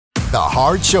The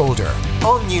Hard Shoulder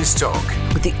on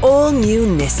Newstalk. With the all-new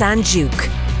Nissan Juke,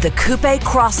 the coupe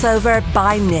crossover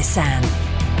by Nissan.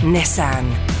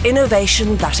 Nissan,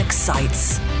 innovation that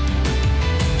excites.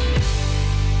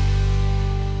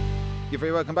 You're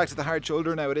very welcome back to The Hard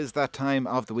Shoulder. Now it is that time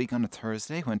of the week on a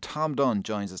Thursday when Tom Dunn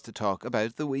joins us to talk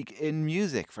about the week in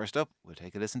music. First up, we'll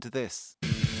take a listen to this.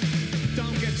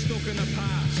 Don't get stuck in the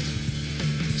past.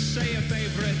 Say your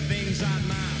favourite things at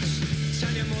mass.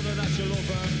 Tell your mother that you love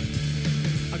her.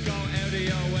 Or go out of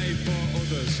your way for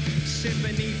others. Sit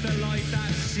beneath the light that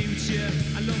suits you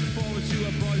and look forward to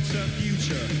a brighter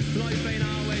future. Life ain't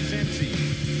always empty.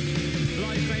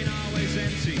 Life ain't always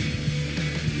empty.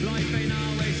 Life ain't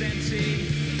always empty.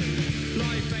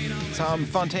 Life ain't always Tom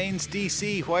Fontaine's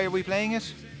DC. Why are we playing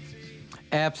it?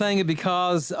 Playing it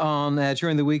because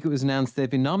during the week it was announced they've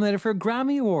been nominated for a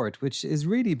Grammy Award, which is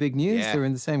really big news. Yeah. They're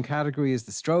in the same category as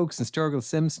The Strokes and Sturgill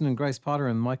Simpson and Grace Potter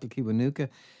and Michael Kiwanuka.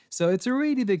 So it's a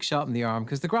really big shot in the arm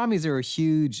because the Grammys are a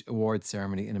huge award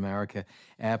ceremony in America,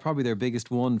 probably their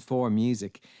biggest one for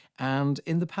music. And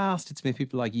in the past, it's been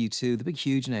people like U2, the big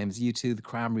huge names, U2, the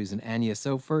Cranberries and Enya.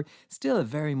 So for still a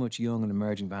very much young and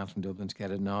emerging band from Dublin to get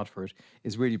a nod for it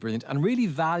is really brilliant and really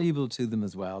valuable to them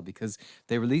as well because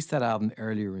they released that album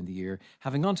earlier in the year,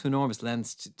 having gone to enormous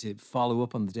lengths to follow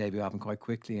up on the debut album quite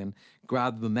quickly and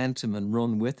grab the momentum and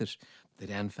run with it. They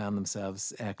then found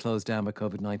themselves closed down by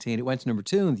COVID-19. It went to number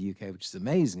 2 in the UK, which is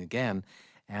amazing again.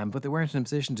 But they weren't in a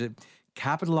position to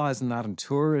capitalise on that and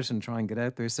tour it and try and get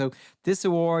out there. So this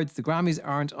awards, the Grammys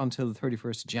aren't until the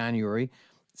 31st of January.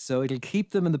 So it'll keep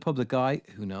them in the public eye.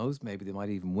 Who knows? Maybe they might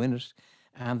even win it.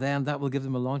 And then that will give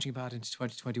them a launching pad into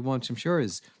 2021, which I'm sure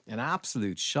is an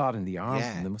absolute shot in the arm.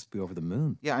 Yeah. And they must be over the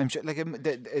moon. Yeah, I'm sure.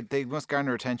 They must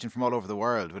garner attention from all over the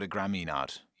world with a Grammy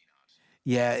nod.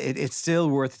 Yeah, it's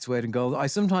still worth its weight in gold. I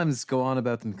sometimes go on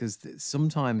about them because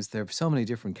sometimes there are so many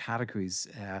different categories.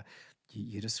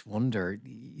 You just wonder,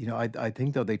 I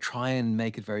think though they try and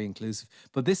make it very inclusive.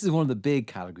 But this is one of the big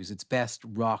categories. It's best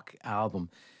rock album.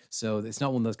 So it's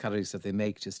not one of those categories that they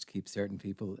make just to keep certain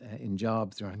people in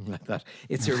jobs or anything like that.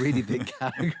 It's a really big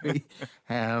category.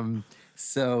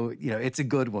 So, it's a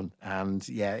good one. And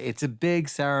yeah, it's a big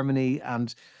ceremony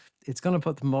and it's going to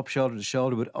put them up shoulder to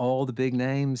shoulder with all the big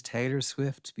names. Taylor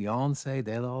Swift, Beyonce,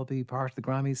 they'll all be part of the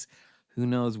Grammys. Who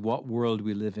knows what world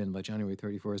we live in by January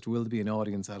 31st? Will there be an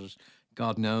audience at it?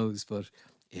 God knows. But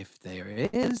if there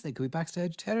is, they could be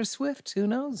backstage Taylor Swift. Who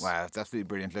knows? Wow, it's absolutely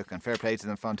brilliant. Look, and fair play to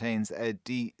them, Fontaine's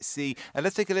DC.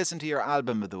 Let's take a listen to your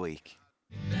album of the week.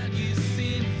 That you've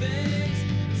seen things,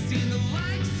 seen the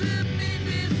likes of me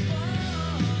before.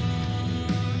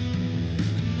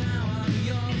 Now I'm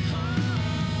your heart.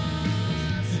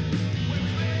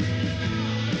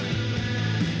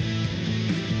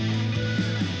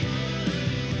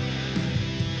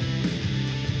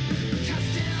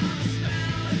 Casting on a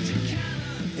spell that you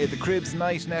cannot. The Cribs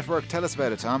Night Network. Tell us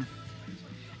about it, Tom.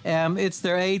 It's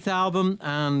their 8th album,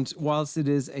 and whilst it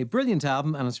is a brilliant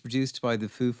album and it's produced by the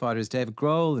Foo Fighters' David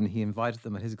Grohl, and he invited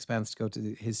them at his expense to go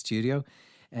to his studio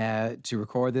to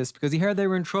record this because he heard they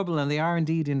were in trouble, and they are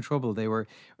indeed in trouble. They were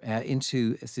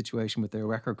into a situation with their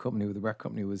record company where the record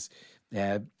company was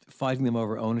fighting them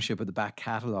over ownership of the back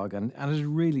catalogue, and it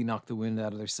really knocked the wind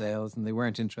out of their sails, and they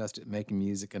weren't interested in making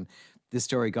music. And this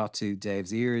story got to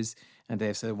Dave's ears, and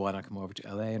Dave said, why not come over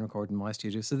to LA and record in my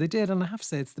studio? So they did, and I have to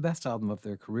say it's the best album of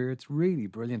their career. It's really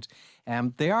brilliant.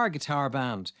 They are a guitar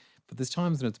band, but there's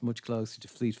times when it's much closer to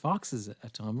Fleet Foxes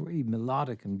at times, really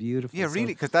melodic and beautiful. Yeah, So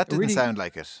really, because that didn't really- sound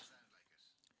like it.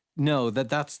 No,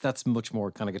 that's much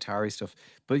more kind of guitar-y stuff.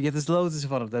 But yeah, there's loads of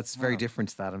stuff on it that's very different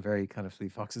to that and very kind of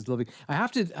Fleet Foxes lovely. I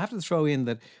have to throw in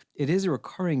that it is a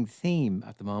recurring theme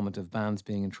at the moment of bands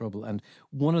being in trouble, and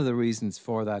one of the reasons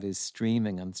for that is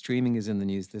streaming, and streaming is in the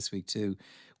news this week too.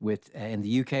 With in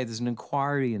the UK, there's an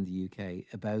inquiry in the UK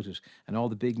about it, and all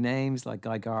the big names like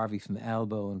Guy Garvey from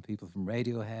Elbow and people from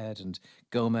Radiohead and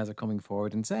Gomez are coming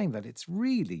forward and saying that it's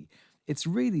really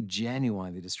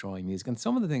genuinely destroying music. And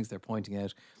some of the things they're pointing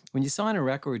out, when you sign a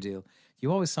record deal,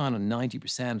 you always sign on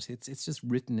 90%. It's just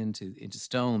written into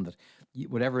stone that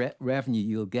whatever revenue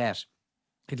you'll get,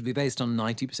 it'll be based on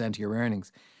 90% of your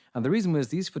earnings. And the reason was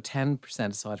these put 10%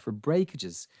 aside for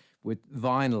breakages with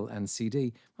vinyl and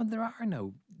CD. Well, there are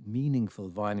no meaningful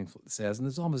vinyl sales and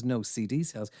there's almost no CD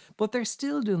sales, but they're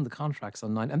still doing the contracts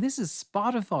on 9%. And this is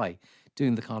Spotify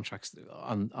doing the contracts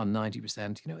on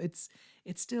 90%.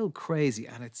 It's still crazy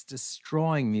and it's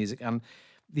destroying music. And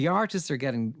the artists are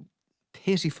getting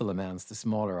pitiful amounts, the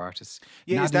smaller artists.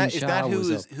 Yeah, is Nadine that Shah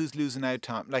was up. who's losing out,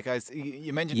 Tom? Like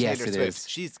you mentioned Yes, Taylor it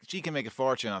Swift. is. She can make a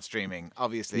fortune off streaming,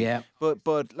 obviously. Yeah.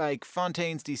 But like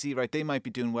Fontaine's DC, right? They might be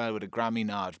doing well with a Grammy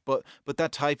nod, but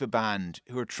that type of band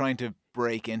who are trying to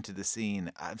break into the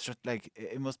scene, it's just like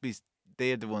it must be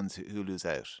they're the ones who lose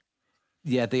out.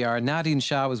 Yeah, they are. Nadine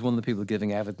Shah was one of the people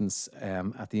giving evidence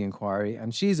at the inquiry,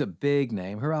 and she's a big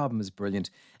name. Her album is brilliant,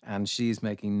 and she's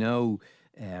making no,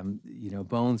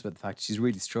 bones about the fact she's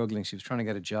really struggling. She was trying to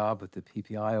get a job with the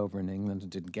PPI over in England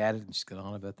and didn't get it, and she's got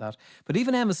on about that. But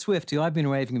even Emma Swift, who I've been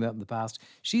raving about in the past,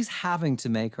 she's having to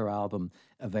make her album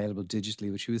available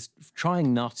digitally, which she was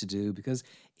trying not to do because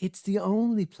it's the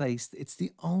only place, it's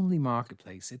the only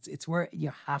marketplace. It's where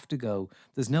you have to go.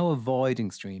 There's no avoiding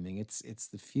streaming. It's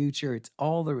the future. It's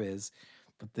all there is.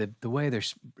 But the way they're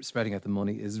spreading out the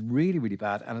money is really, really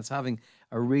bad. And it's having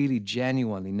a really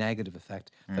genuinely negative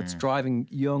effect that's driving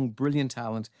young, brilliant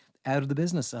talent out of the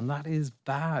business. And that is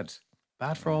bad.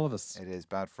 Bad for all of us. It is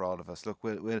bad for all of us. Look,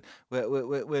 we'll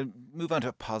move on to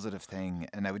a positive thing.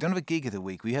 And now we don't have a gig of the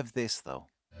week. We have this, though.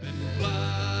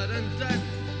 Blood and death,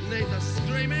 neath the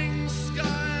screaming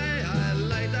sky, I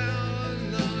lay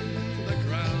down on the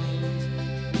ground,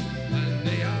 and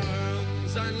the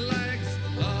arms and legs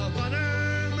of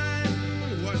other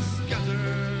men were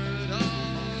scattered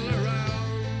all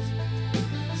around.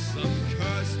 Some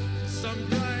cursed,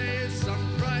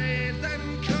 some prayed,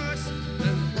 then cursed,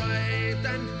 then prayed,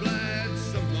 then bled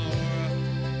some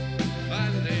more,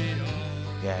 and they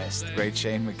all... Yes, the great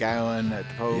Shane MacGowan at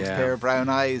the Pogues, Yeah. Pair of Brown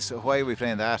Eyes. So why are we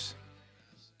playing that?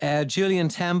 Julian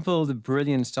Temple, the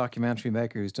brilliant documentary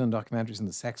maker who's done documentaries on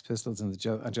the Sex Pistols and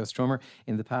Joe Strummer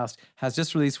in the past, has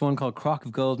just released one called Crock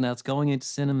of Gold. Now it's going into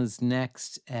cinemas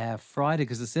next Friday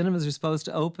because the cinemas are supposed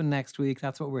to open next week.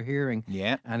 That's what we're hearing.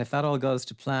 Yeah. And if that all goes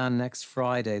to plan, next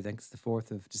Friday, I think it's the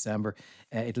 4th of December,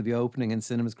 it'll be opening in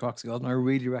cinemas, Crocks of Gold. And I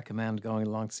really recommend going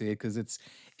along to see it because it's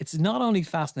not only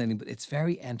fascinating, but it's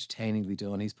very entertainingly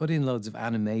done. He's put in loads of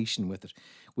animation with it,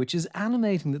 which is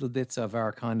animating little bits of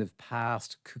our kind of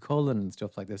past, Cuchulainn and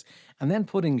stuff like this, and then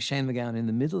putting Shane MacGowan in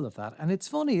the middle of that. And it's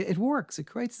funny, it works. It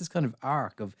creates this kind of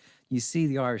arc of, you see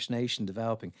the Irish nation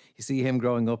developing. You see him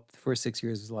growing up the first 6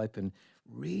 years of his life in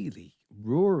really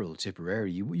rural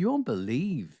Tipperary. You won't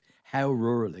believe how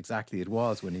rural exactly it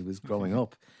was when he was growing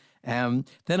up. Then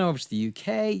over to the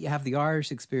UK, you have the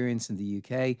Irish experience in the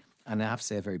UK. And I have to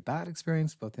say, a very bad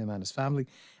experience, both him and his family.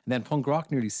 And then punk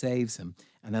rock nearly saves him.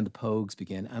 And then the Pogues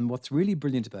begin. And what's really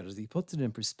brilliant about it is he puts it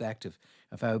in perspective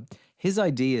of how his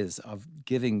ideas of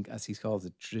giving, as he calls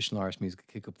it, traditional Irish music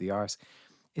a kick up the arse,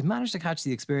 it managed to catch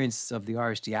the experiences of the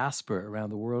Irish diaspora around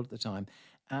the world at the time.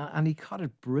 And he caught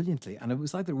it brilliantly. And it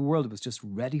was like the world was just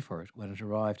ready for it when it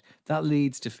arrived. That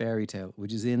leads to Fairy Tale,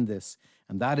 which is in this.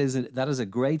 And that is a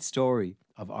great story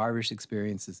of Irish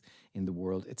experiences in the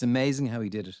world. It's amazing how he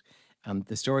did it. And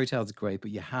the story tells it great, but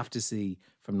you have to see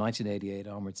from 1988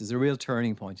 onwards. There's a real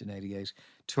turning point in 88.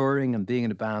 Touring and being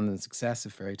in a band and the success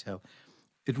of Fairy Tale,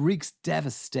 it wreaks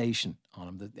devastation on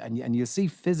him. And you see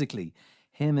physically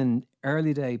him in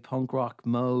early day punk rock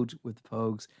mode with the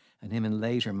Pogues and him in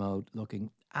later mode looking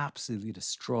absolutely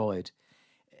destroyed.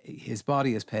 His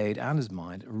body has paid, and his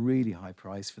mind, a really high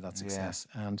price for that success.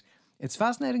 Yeah. And it's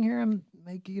fascinating hearing him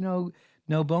make,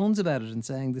 no bones about it and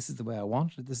saying, this is the way I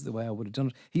wanted it, this is the way I would have done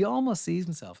it. He almost sees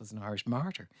himself as an Irish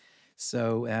martyr.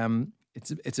 So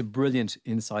it's a brilliant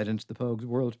insight into the Pogues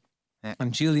world. Yeah.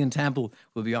 And Julian Temple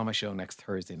will be on my show next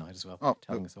Thursday night as well,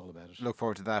 telling us all about it. Look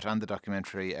forward to that and the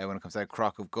documentary when it comes out,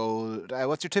 Crock of Gold.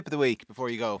 What's your tip of the week before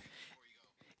you go?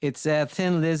 It's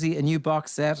Thin Lizzy, a new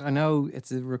box set. I know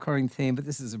it's a recurring theme, but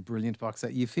this is a brilliant box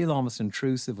set. You feel almost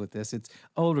intrusive with this. It's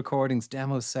old recordings,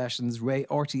 demo sessions,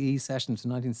 RTE sessions from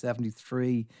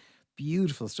 1973.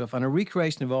 Beautiful stuff. And a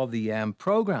recreation of all the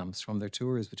programs from their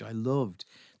tours, which I loved.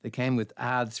 They came with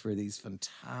ads for these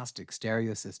fantastic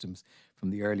stereo systems from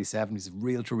the early 70s,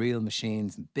 reel-to-reel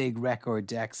machines and big record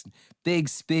decks and big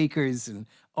speakers and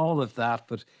all of that.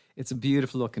 But it's a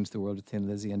beautiful look into the world of Thin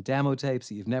Lizzy and demo tapes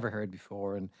that you've never heard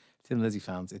before. And Thin Lizzy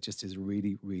fans, it just is a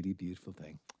really, really beautiful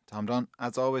thing. Tom Dunn,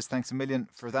 as always, thanks a million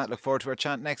for that. Look forward to our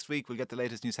chat next week. We'll get the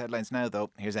latest news headlines now, though.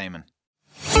 Here's Eamon.